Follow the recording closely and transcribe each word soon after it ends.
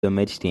the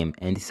Mage team,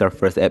 and this is our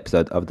first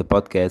episode of the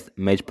podcast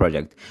Mage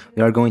Project.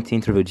 We are going to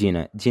interview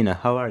Gina. Gina,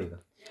 how are you?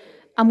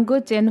 I'm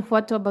good, and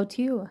what about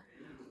you?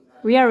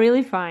 We are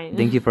really fine.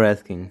 Thank you for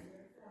asking.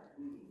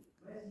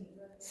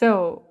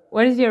 So,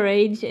 what is your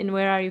age and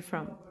where are you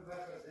from?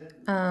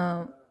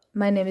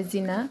 My name is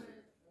Gina.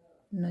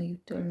 No, you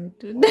told me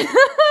to.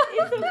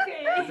 It's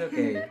okay. It's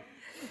okay.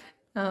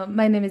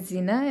 My name is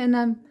Gina,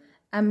 and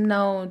I'm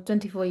now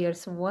 24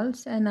 years old,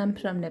 and I'm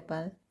from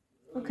Nepal.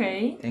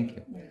 Okay. Thank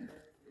you.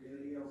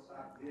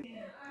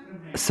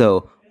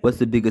 So, what's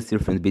the biggest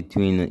difference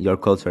between your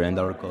culture and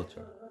our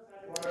culture?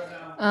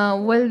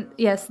 Well,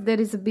 yes, there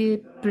is a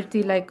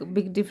pretty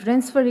big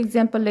difference. For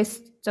example, let's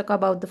talk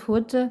about the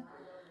food.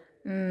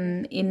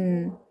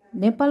 In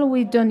Nepal,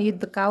 we don't eat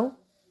the cow,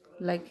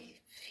 like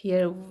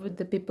here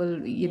the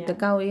people eat the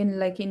cow.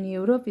 In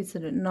Europe, it's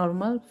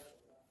normal,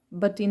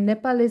 but in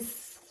Nepal,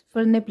 it's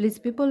for Nepalese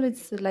people,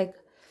 it's like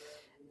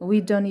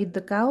we don't eat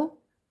the cow.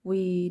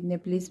 We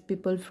Nepalese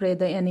people free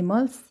the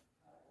animals,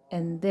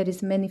 and there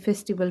is many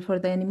festival for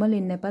the animal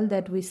in Nepal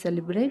that we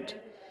celebrate.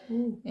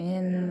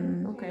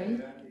 And Okay.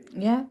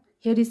 yeah,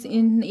 here is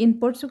in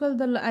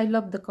Portugal. I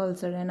love the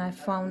culture, and I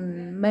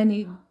found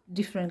many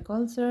different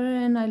culture,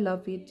 and I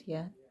love it.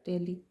 Yeah,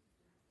 daily.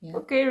 Yeah.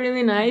 Okay,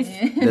 really nice.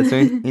 That's so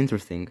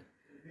interesting.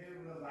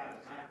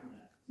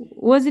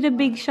 Was it a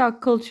big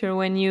shock culture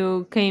when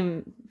you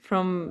came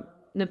from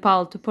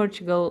Nepal to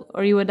Portugal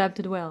or you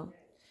adapted well?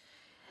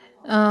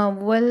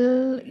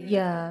 Well,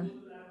 yeah.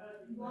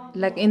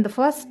 Like in the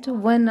first,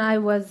 when I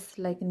was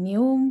like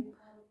new,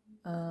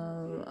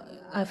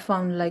 I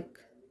found like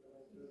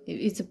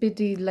it's a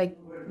pretty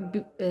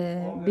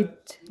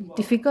bit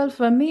difficult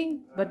for me.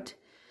 But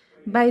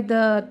by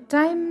the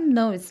time,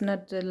 no, it's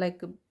not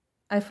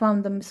I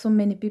found them so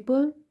many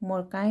people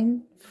more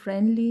kind,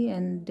 friendly,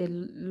 and they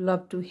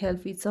love to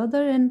help each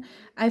other. And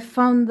I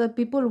found the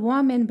people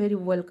warm and very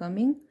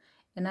welcoming.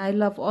 And I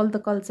love all the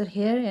culture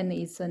here, and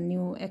it's a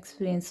new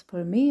experience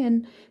for me.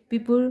 And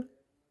people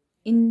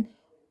in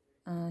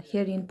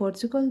here in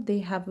Portugal, they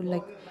have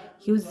like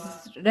huge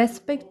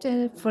respect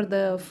for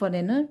the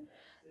foreigner,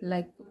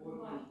 like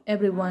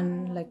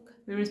everyone like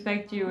We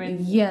respect you and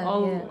Yeah,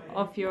 all yeah.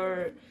 of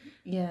your.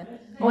 yeah.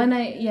 When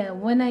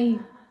I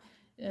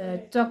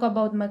talk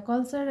about my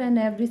culture and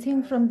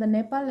everything from the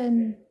Nepal,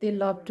 and they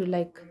love to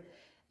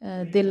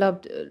they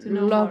loved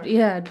know loved more.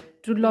 yeah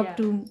to love Yeah.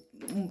 to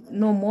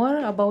know more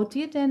about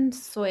it, and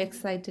so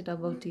excited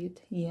about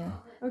it. Yeah,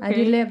 I Okay.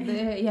 really love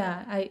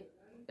I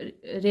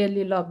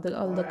really love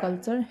all the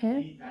culture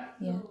here.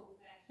 Yeah.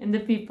 And the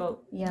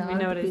people. Yeah, We all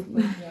the noticed.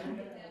 people. Yeah.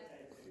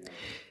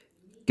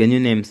 Can you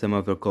name some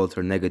of your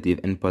culture negative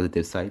and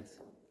positive sides?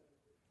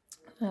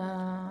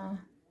 Uh,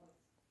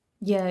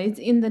 yeah, it's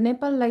in the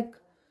Nepal.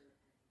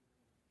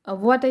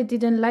 What I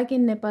didn't like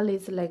in Nepal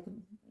is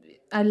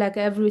I like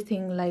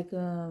everything.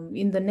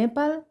 In the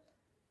Nepal,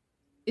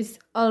 it's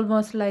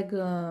almost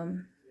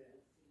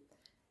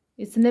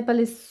it's Nepal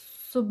is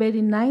so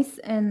very nice,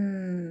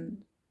 and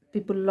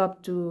people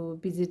love to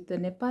visit the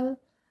Nepal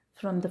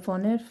from the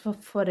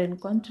foreign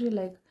country.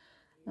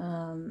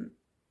 Um,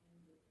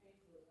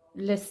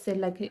 let's say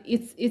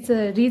it's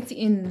a rich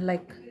in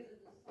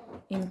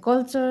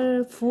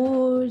culture,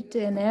 food,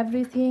 and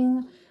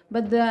everything.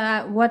 But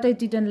what I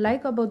didn't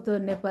like about the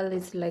Nepal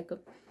is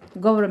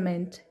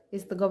government.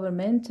 Is the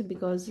government,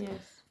 because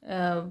Yes.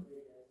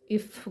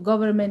 if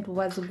government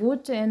was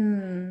good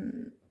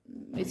and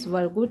it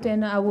were good,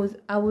 and I was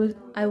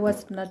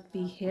not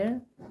be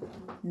here.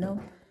 No,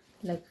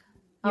 like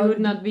You would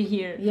not be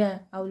here. Yeah,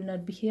 I will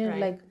not be here. Right.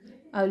 Like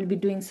I will be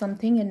doing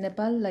something in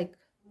Nepal.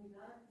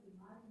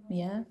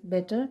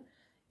 Better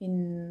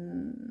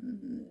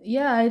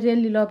I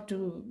really love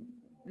to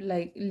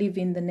live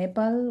in the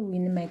Nepal,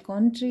 in my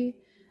country,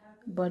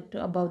 but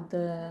about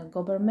the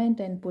government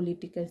and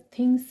political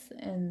things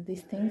and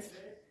these things,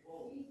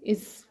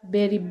 it's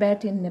very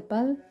bad in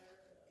Nepal.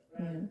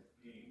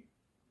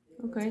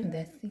 Okay.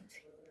 That's it.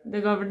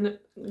 The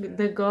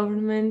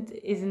government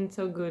isn't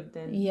so good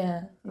then.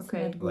 Yeah, it's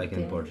Okay. not good Like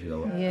in there.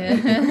 Portugal.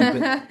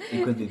 Yeah.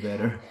 It could be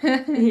better.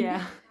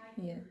 Yeah.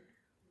 Yeah.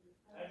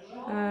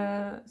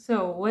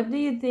 So, what do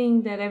you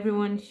think that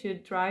everyone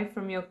should try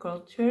from your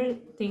culture?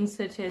 Things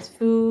such as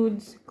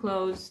foods,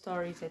 clothes,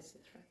 stories, etc.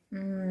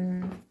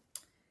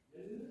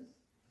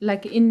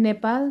 Like in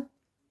Nepal,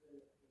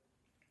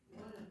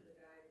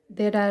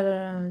 there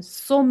are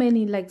so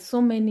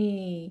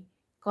many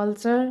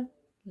culture,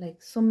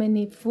 like so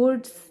many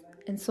foods,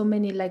 and so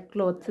many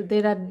clothes.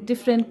 There are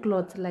different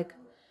clothes.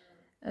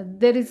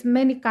 There is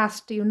many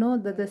caste.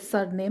 The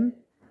surname.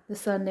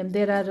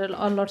 There are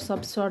a lots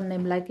of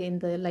surname. Like in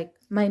the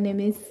my name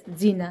is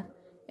Gina,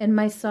 and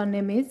my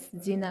surname is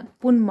Gina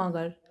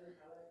Punmagar.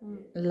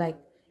 Like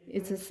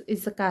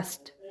it's a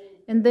caste,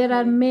 and there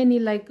are many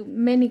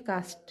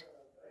caste,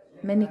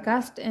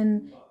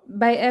 and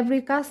by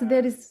every caste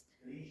there is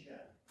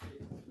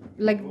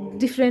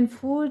different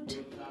food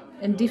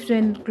and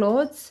different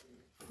clothes.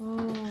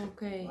 Oh,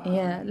 okay.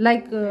 Yeah,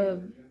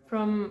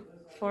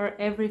 For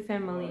every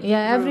family.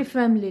 every group.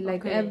 family,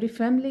 Okay. every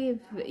family,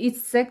 each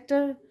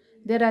sector,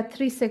 there are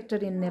three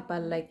sectors in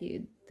Nepal, like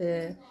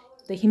the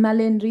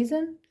Himalayan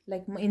region,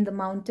 like in the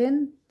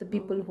mountain, the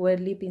people who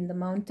live in the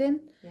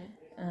mountain.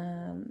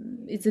 Yeah.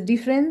 It's a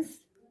different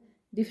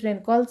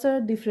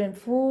culture, different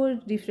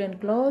food,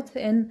 different clothes,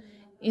 and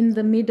in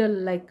the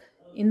middle,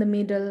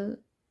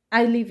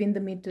 I live in the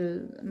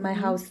middle. My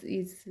house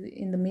is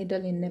in the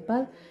middle in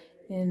Nepal,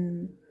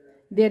 and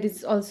there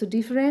is also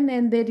different,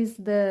 and there is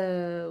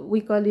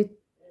we call it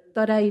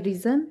Tarai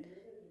region.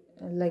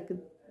 Like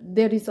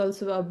there is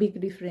also a big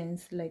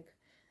difference. Like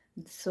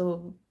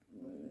so,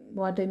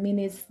 what I mean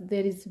is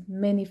there is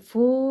many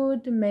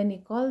food,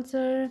 many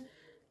culture,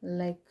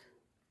 like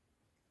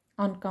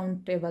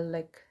uncountable,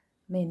 like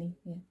many.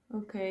 Yeah.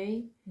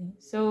 Okay.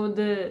 So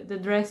the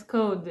dress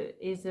code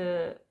is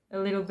a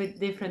little bit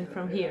different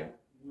from here.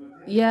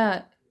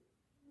 Yeah,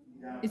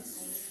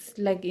 it's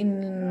like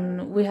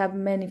we have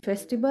many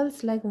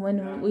festivals. Like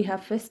when we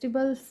have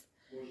festivals,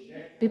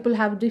 people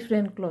have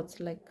different clothes,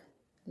 like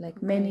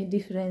many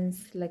different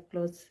like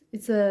clothes.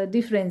 It's a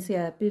difference,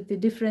 yeah, pretty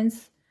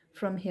difference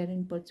from here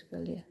in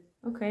Portugal. Yeah.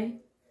 Okay.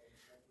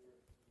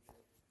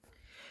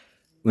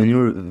 When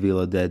you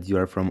reveal that you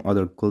are from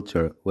other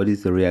culture, what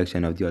is the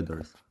reaction of the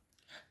others?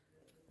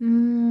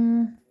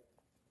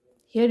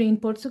 Here in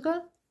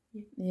Portugal,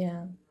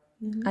 yeah,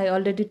 I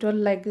already told,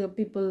 like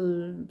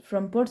people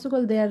from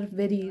Portugal, they are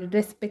very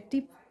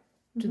respective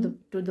to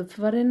the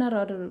foreigner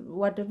or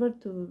whatever,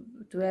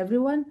 to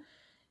everyone,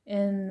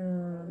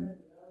 and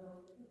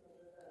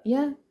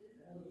yeah,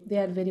 they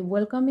are very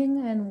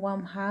welcoming and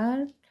warm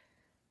heart,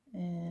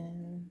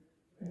 and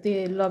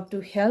they love to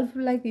help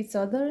like each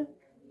other.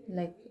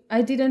 Like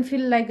I didn't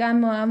feel like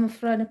I'm a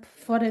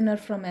foreigner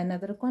from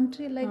another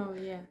country. Like Oh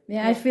yeah.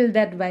 yeah, I feel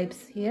that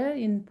vibes here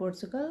in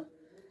Portugal.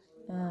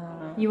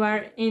 You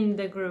are in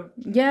the group.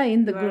 Yeah,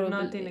 in the You group. are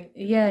not in a,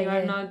 Yeah, you yeah.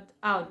 are not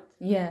out.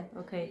 Yeah.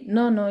 Okay.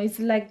 No, it's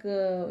like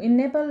in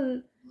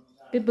Nepal,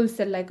 people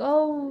say like,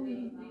 oh,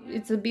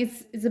 it's a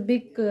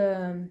big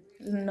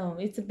no,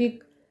 it's a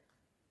big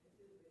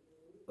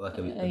Like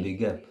a big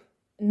gap.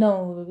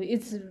 no,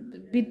 it's a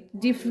bit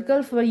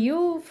difficult for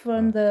you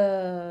from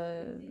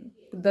the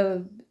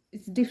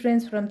it's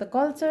difference from the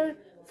culture,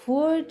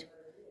 food,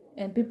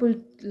 and people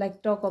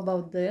like talk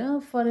about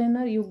the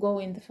foreigner. You go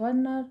in the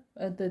foreigner,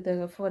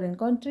 the foreign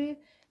country,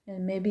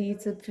 and maybe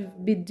it's a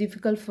bit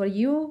difficult for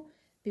you.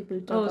 People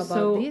talk about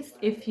so this.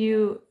 if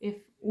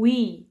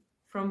we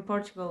from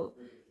Portugal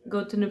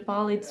go to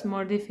Nepal, it's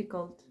more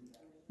difficult.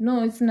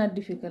 No, it's not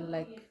difficult.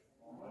 Like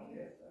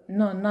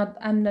no, not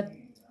I'm not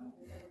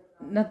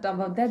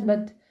about that,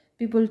 but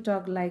people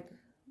talk like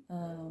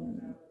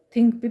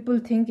people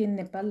think in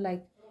Nepal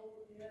like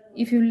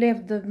if you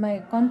left my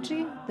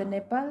country, the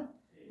Nepal,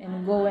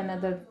 and go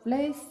another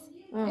place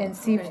and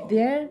shift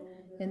there,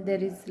 and there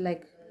is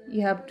like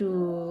you have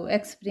to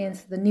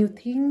experience the new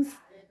things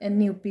and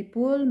new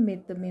people,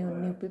 meet the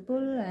new people,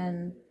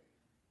 and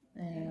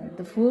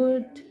the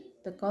food,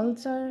 the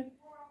culture,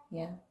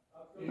 yeah.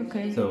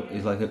 Okay. So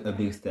it's like a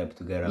big step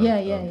to get out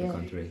of the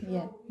country.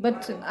 Yeah.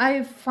 But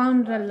I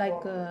found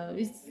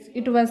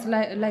it was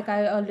like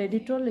I already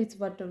told, it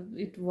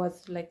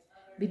was like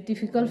bit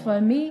difficult for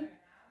me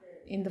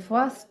in the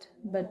first,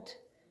 but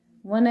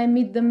when I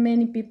meet the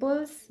many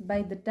peoples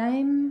by the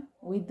time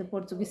with the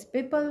Portuguese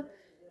people,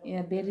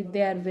 yeah,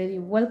 they are very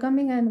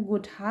welcoming and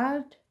good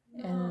heart,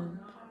 and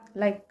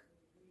like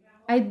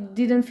I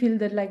didn't feel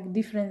the like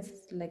difference,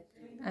 like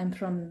I'm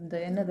from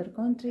the another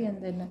country,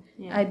 and then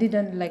I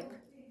didn't like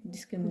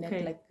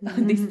discriminate like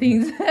these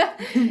things.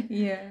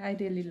 Yeah, I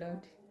really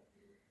loved it.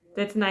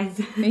 That's nice.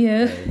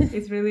 Yeah.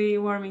 It's really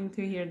warming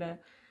to hear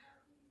that.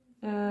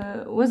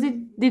 Was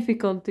it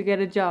difficult to get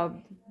a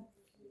job?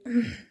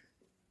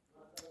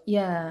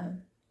 Yeah,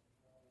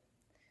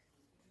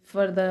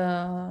 for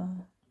the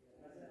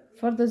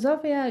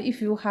job, yeah,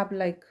 if you have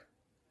like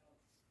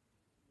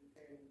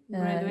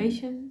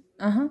Graduation?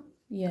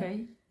 yeah,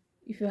 Okay.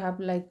 if you have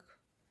like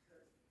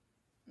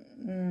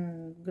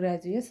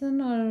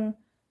graduation, or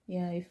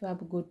yeah, if you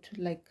have good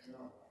like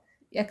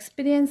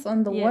experience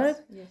on the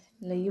work, Yes.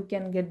 like you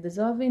can get the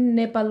job in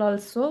Nepal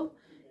also.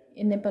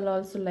 In Nepal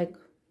also, like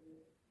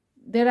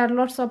there are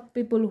lots of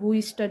people who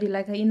study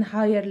like in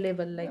higher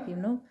level, like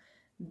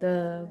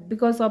the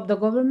because of the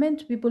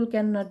government, people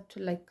cannot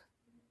like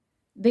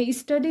they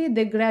study,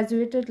 they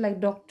graduated like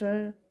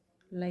doctor,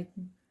 like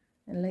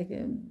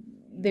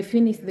they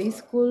finish the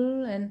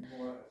school, and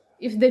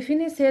if they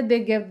finish here,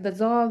 they get the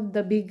job,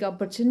 the big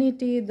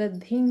opportunity,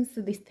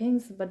 these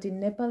things. But in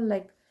Nepal,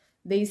 like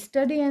they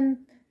study and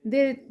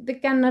they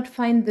cannot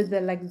find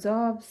the like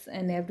jobs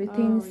and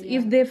everything.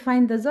 If they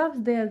find the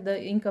jobs there,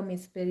 the income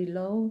is very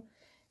low,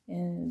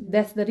 and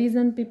that's the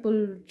reason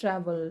people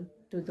travel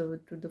to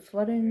the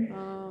foreign.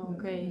 Oh,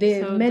 okay.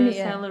 They So many the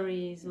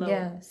salary is low.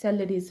 yeah,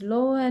 salary is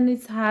low, and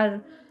it's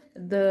hard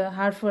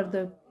for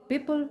the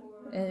people,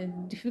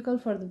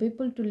 difficult for the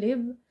people to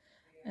live,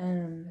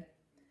 and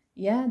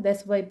yeah,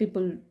 that's why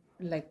people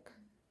like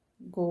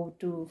go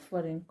to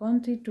foreign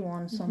country to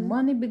earn some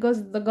money,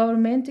 because the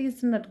government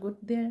is not good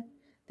there.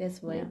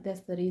 That's why,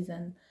 that's the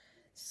reason.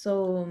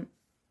 So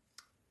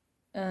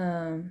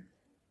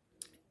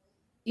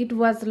it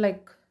was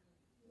like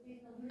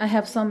I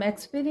have some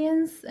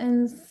experience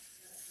and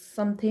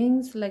some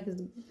things like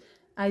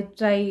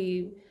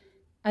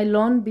I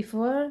learn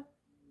before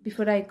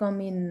I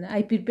come in.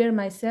 I prepare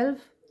myself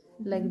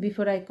like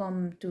before I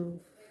to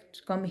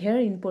come here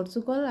in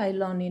Portugal. I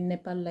learn in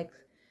Nepal like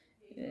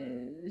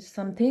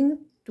something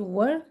to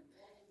work,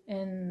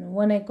 and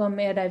when I come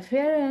here I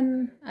fair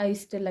and I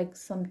stay like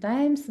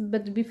sometimes,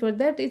 but before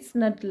that it's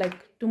not like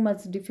too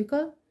much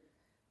difficult.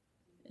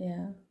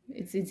 Yeah,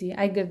 it's easy.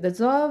 I get the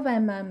job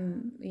and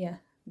I'm yeah,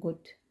 good.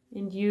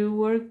 And you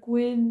work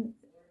with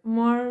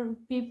more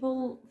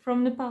people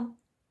from Nepal?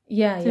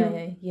 Yeah,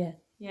 too? Yeah,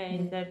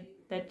 In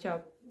that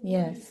job.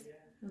 yes.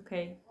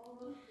 Okay.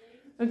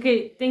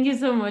 Okay, thank you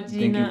so much,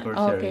 Thank you Gina. for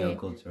sharing your Okay,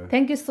 culture.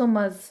 thank you so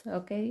much.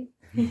 Okay.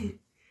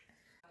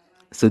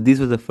 So this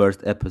was the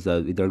first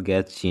episode with our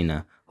guest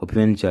Gina. Hope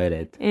you enjoyed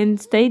it. And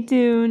stay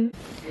tuned.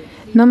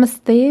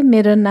 नमस्ते,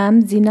 मेरो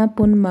नाम जिना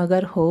पुन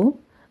मगर हो.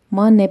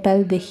 म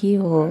नेपालदेखि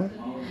हो.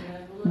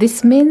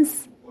 This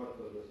means,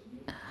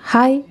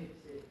 hi,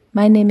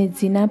 my name is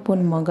Gina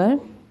Pun Magar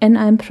and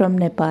I'm from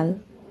Nepal.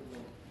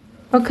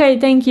 Okay,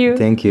 thank you.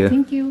 Thank you.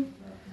 Thank you.